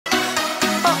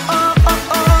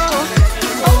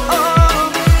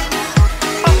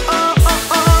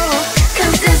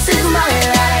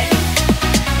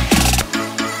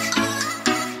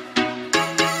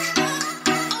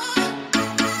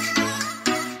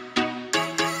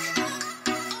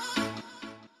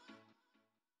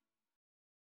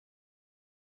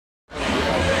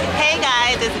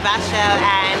Vashell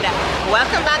and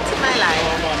welcome back to my life.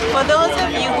 For those of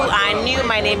you who are new,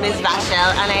 my name is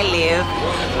Vashell and I live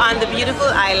on the beautiful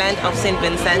island of St.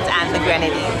 Vincent and the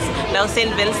Grenadines. Now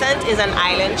St. Vincent is an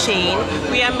island chain.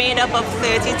 We are made up of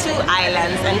 32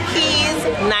 islands and keys,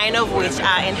 9 of which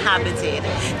are inhabited.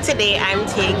 Today I'm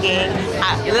taking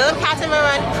a little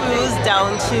catamaran cruise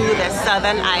down to the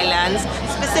southern islands,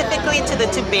 specifically to the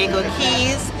Tobago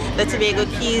Cays. The Tobago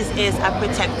Cays is a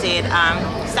protected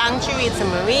sanctuary. It's a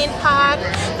marine park.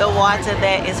 The water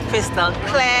there is crystal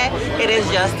clear. It is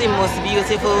just the most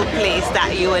beautiful place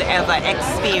that you will ever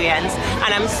experience.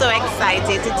 And I'm so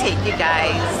excited to take you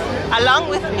guys along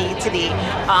with me today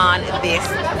on this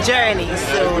journey.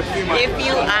 So if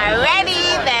you are ready,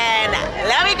 then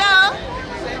let me go.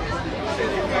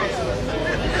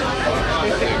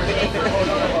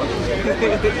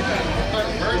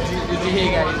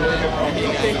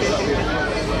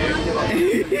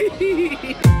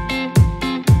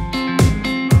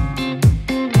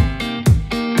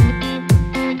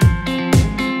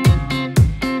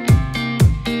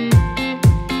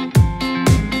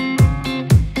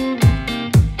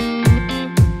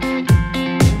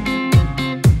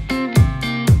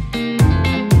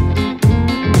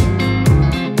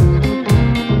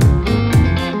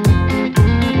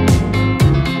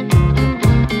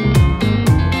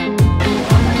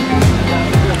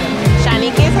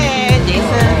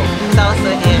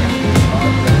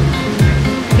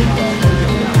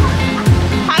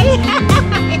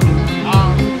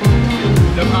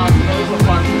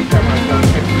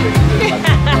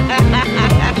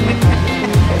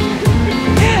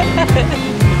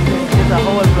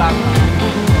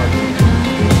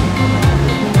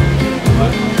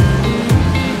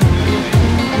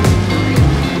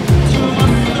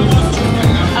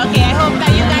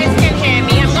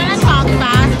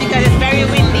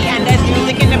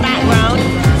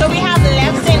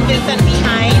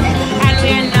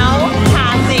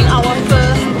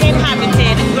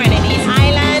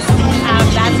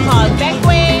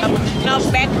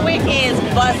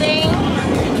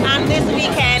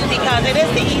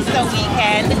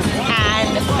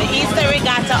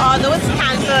 Although it's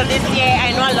cancelled this year,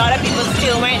 I know a lot of people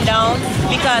still went down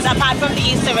because apart from the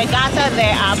Easter regatta,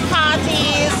 there are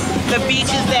parties, the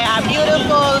beaches there are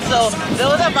beautiful. So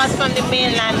those of us from the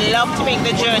mainland love to make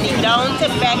the journey down to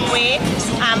Beckway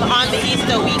on the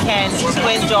Easter weekend to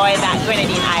enjoy that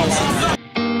Grenadine Island.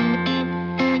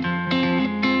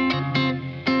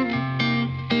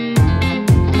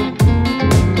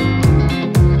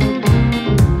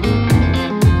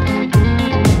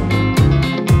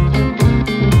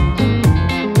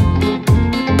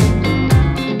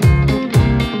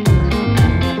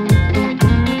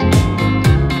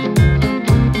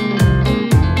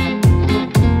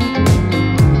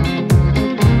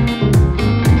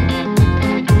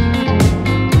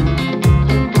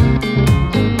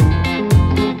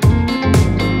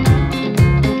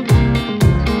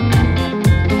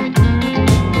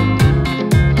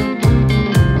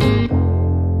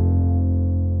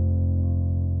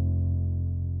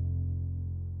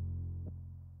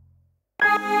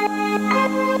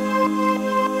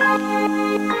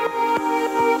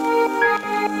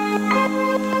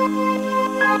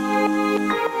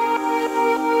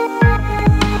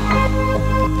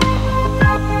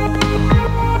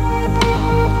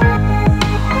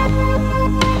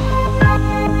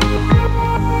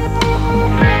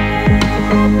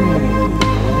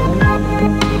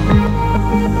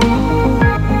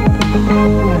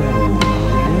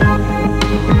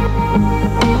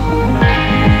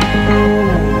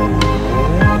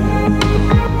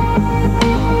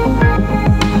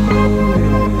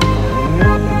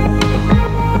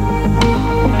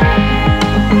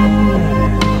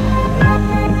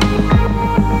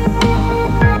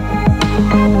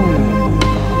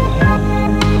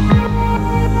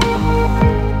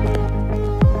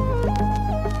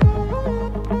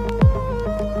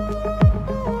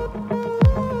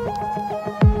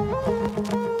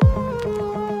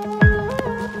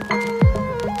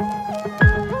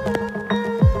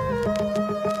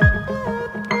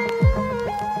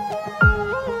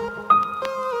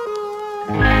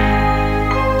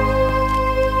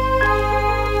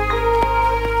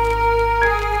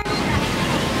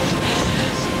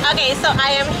 Okay, so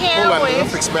I am here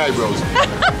with... fix my eyebrows.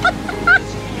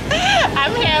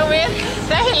 I'm here with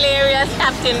the hilarious us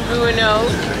Captain Bruno,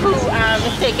 who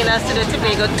is taking us to the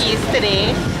Tobago Cays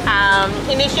today.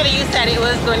 Initially you said it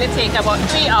was going to take about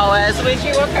 3 hours, which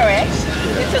you were correct.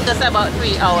 It took us about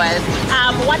 3 hours.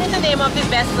 What is the name of the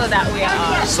vessel that we are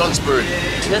on? Sun Spirit.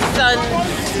 The Sun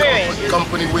Spirit.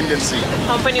 Company Wind and Sea.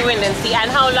 Company Wind and Sea.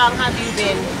 And how long have you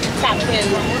been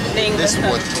captaining this the Sun?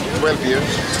 What, 12 years?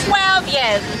 12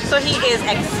 years. So he is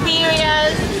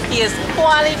experienced, he is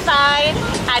qualified,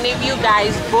 and if you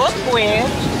guys both win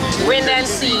Wind and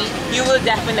Sea, you will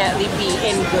definitely be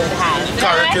in good hands.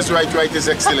 Correct is right is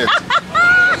excellent.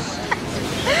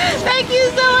 Thank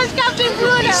you so much, Captain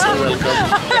Bruno. You're so welcome.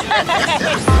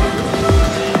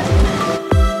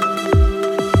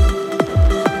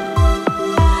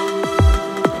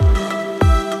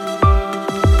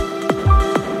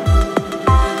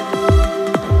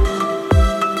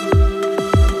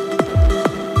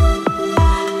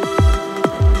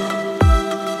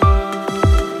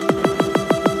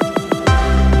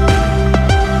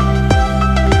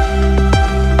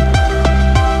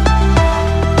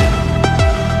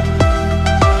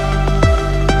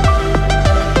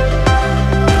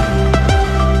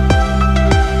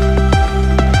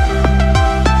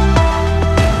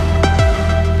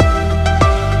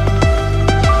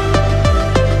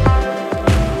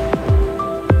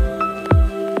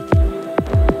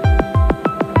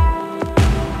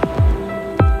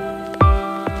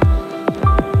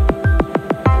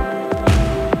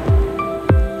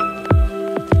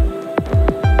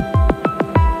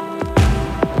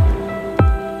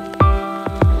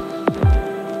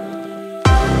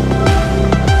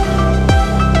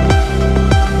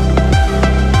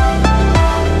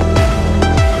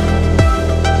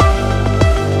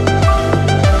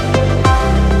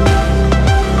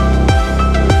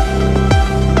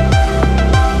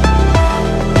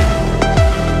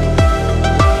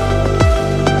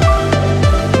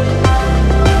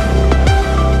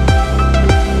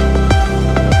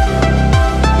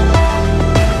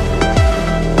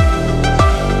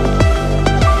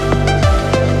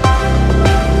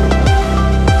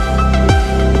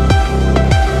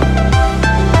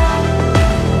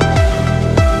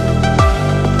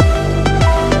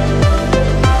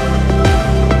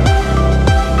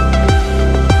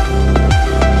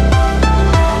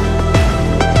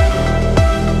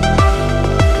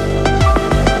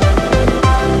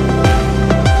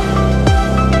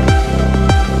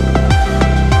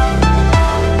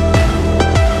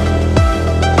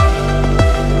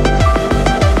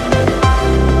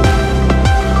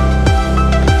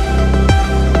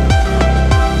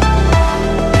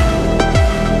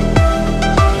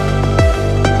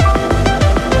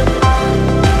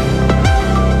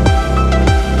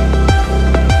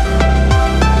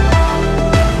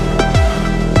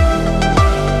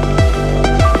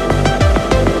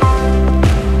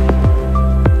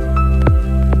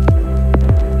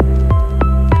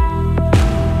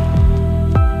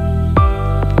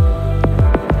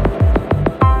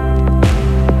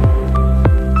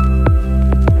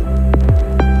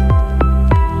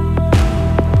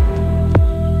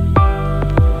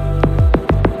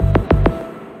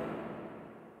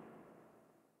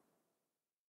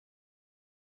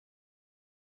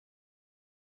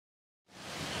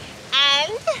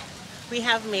 We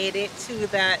have made it to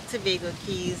the Tobago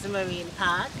Cays Marine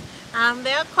Park.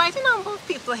 There are quite a number of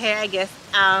people here. I guess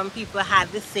people had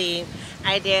the same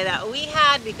idea that we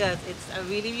had because it's a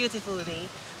really beautiful day.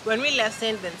 When we left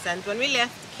St. Vincent, when we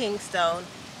left Kingstown,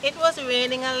 it was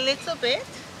raining a little bit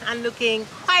and looking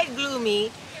quite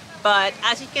gloomy, but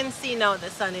as you can see now, the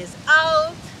sun is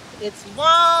out, it's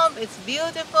warm, it's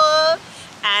beautiful,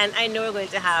 and I know we're going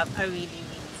to have a really,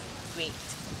 really great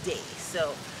day.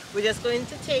 So we're just going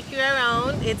to take you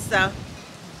around. It's a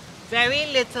very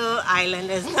little island.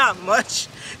 There's not much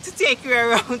to take you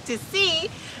around to see,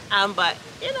 but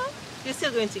you know, you're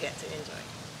still going to get to enjoy.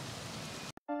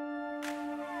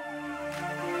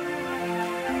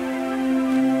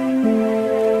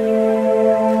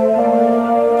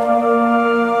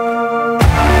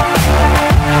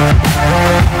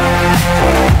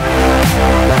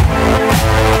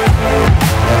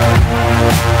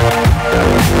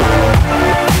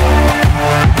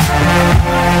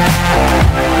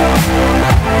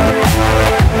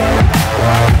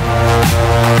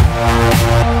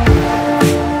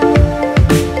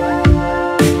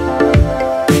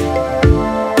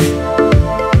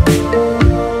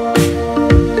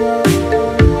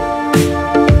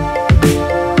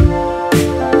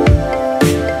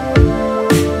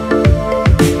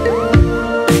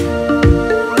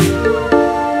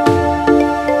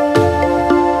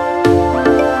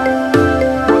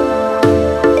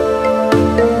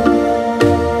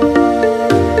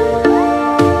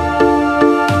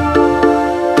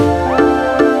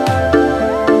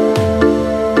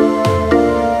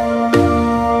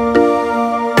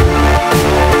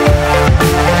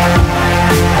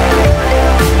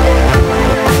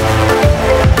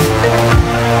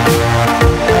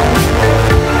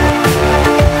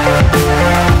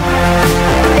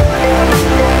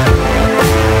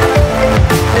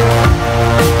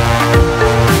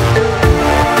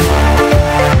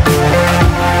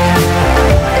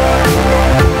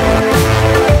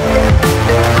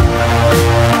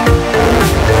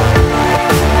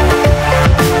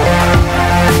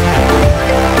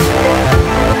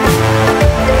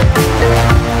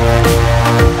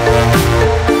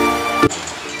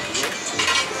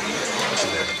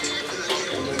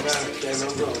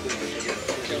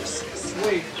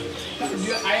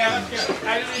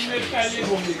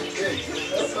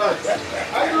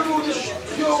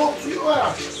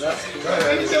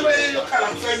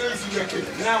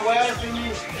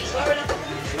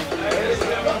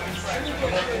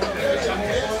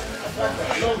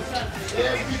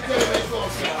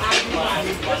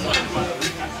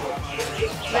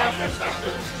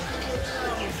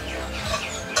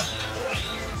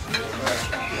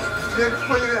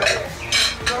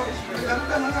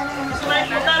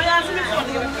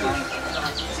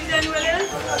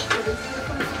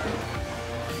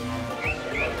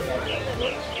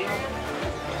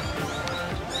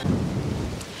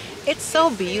 It's so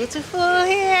beautiful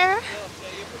here.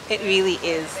 It really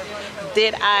is.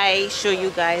 Did I show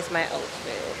you guys my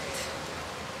outfit?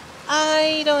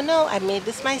 I don't know. I made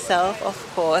this myself, of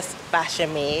course. Basha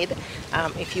made.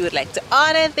 If you would like to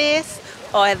order this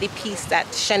or the piece that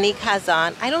Shanique has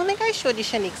on, I don't think I showed you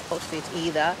Shanique's outfit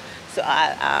either, so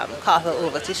I'll call her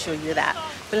over to show you that.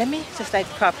 But let me just like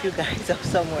prop you guys up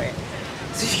somewhere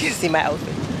so you can see my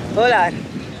outfit. Hold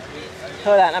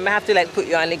on, I'm gonna have to like put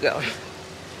you on the ground.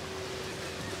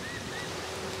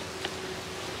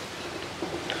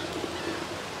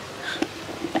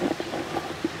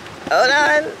 Hold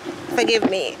on, forgive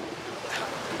me.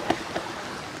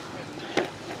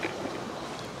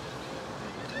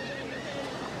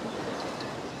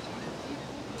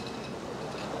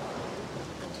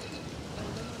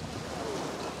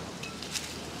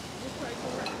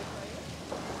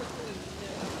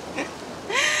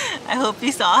 I hope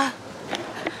you saw.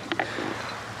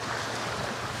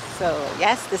 So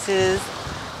yes, this is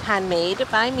handmade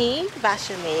by me,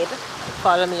 Vashell made.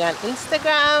 Follow me on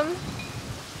Instagram.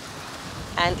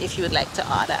 And if you would like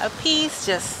to order a piece,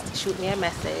 just shoot me a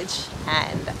message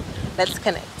and let's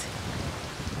connect.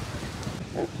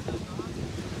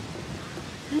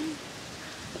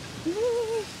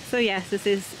 So yes, this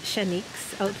is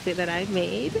Shanique's outfit that I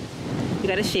made. You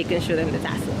gotta shake and show them the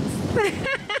tassels.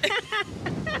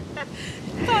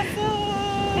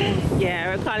 Tassels!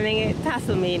 Yeah, we're calling it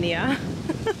Tassel Mania.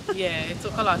 Yeah, it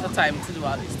took a lot of time to do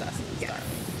all these tassels. Yeah.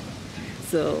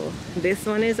 So this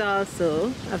one is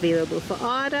also available for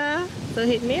order, so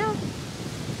hit me up.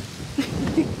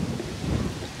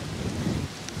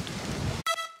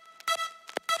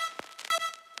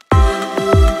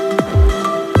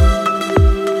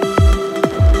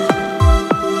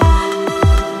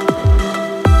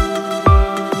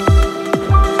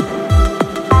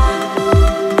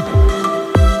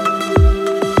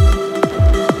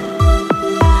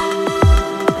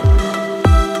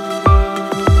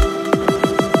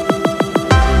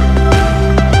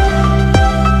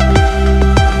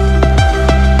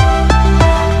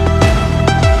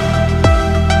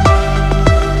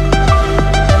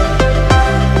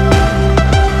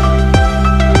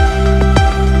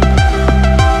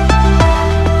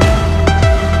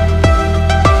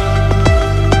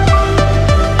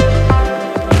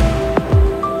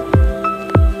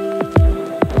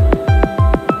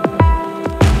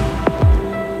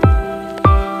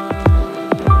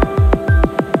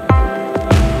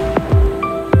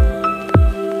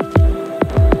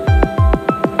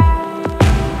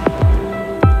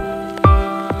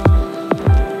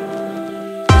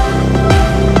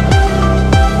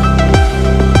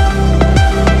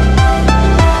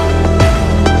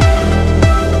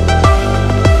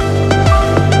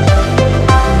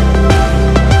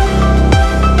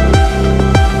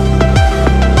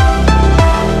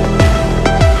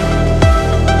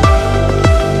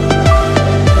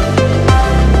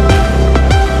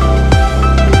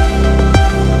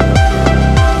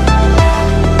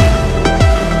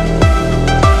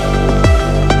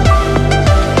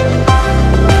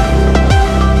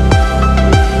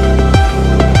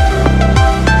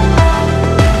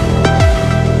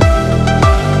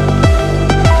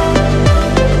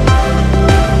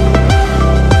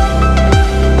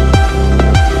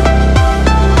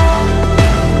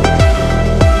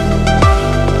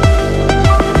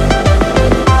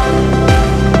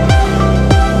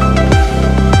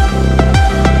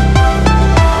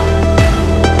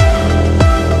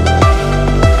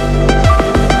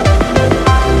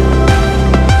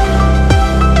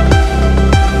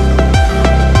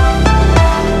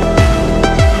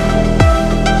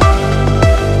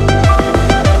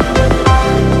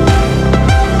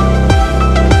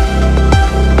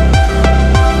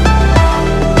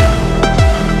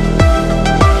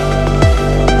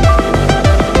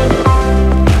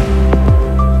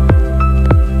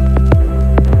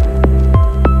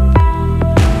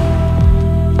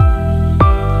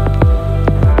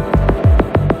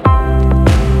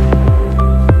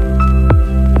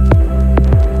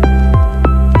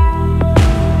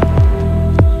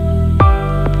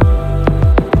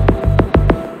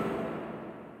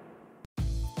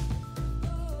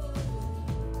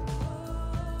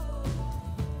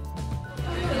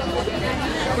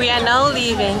 We are now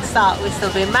leaving Salt Whistle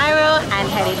Marrow and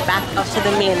headed back up to the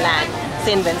mainland,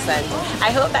 St. Vincent. I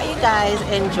hope that you guys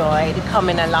enjoyed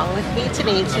coming along with me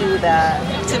today to the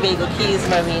Tobago Cays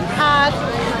Marine Park.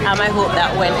 I hope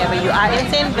that whenever you are in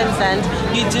St. Vincent,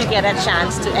 you do get a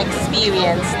chance to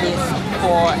experience this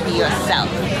for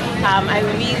yourself. I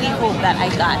really hope that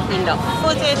I got enough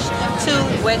footage to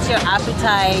whet your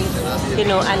appetite, you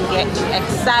know, and get you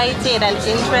excited and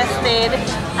interested,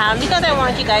 because I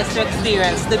want you guys to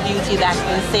experience the beauty that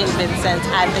is St. Vincent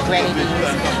and the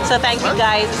Grenadines. So thank you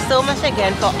guys so much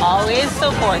again for always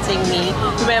supporting me.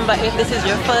 Remember, if this is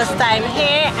your first time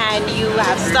here and you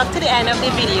have stuck to the end of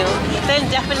the video, then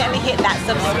definitely hit that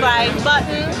subscribe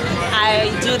button.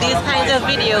 I do these kinds of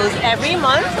videos every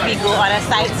month. We go on a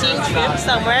sightseeing trip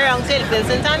somewhere around St.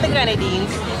 Vincent and the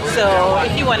Grenadines. So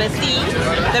if you want to see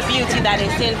the beauty that is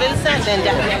St. Vincent, then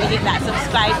definitely hit that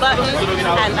subscribe button,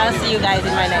 and I'll see you guys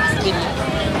in my next video.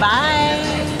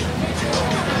 Bye!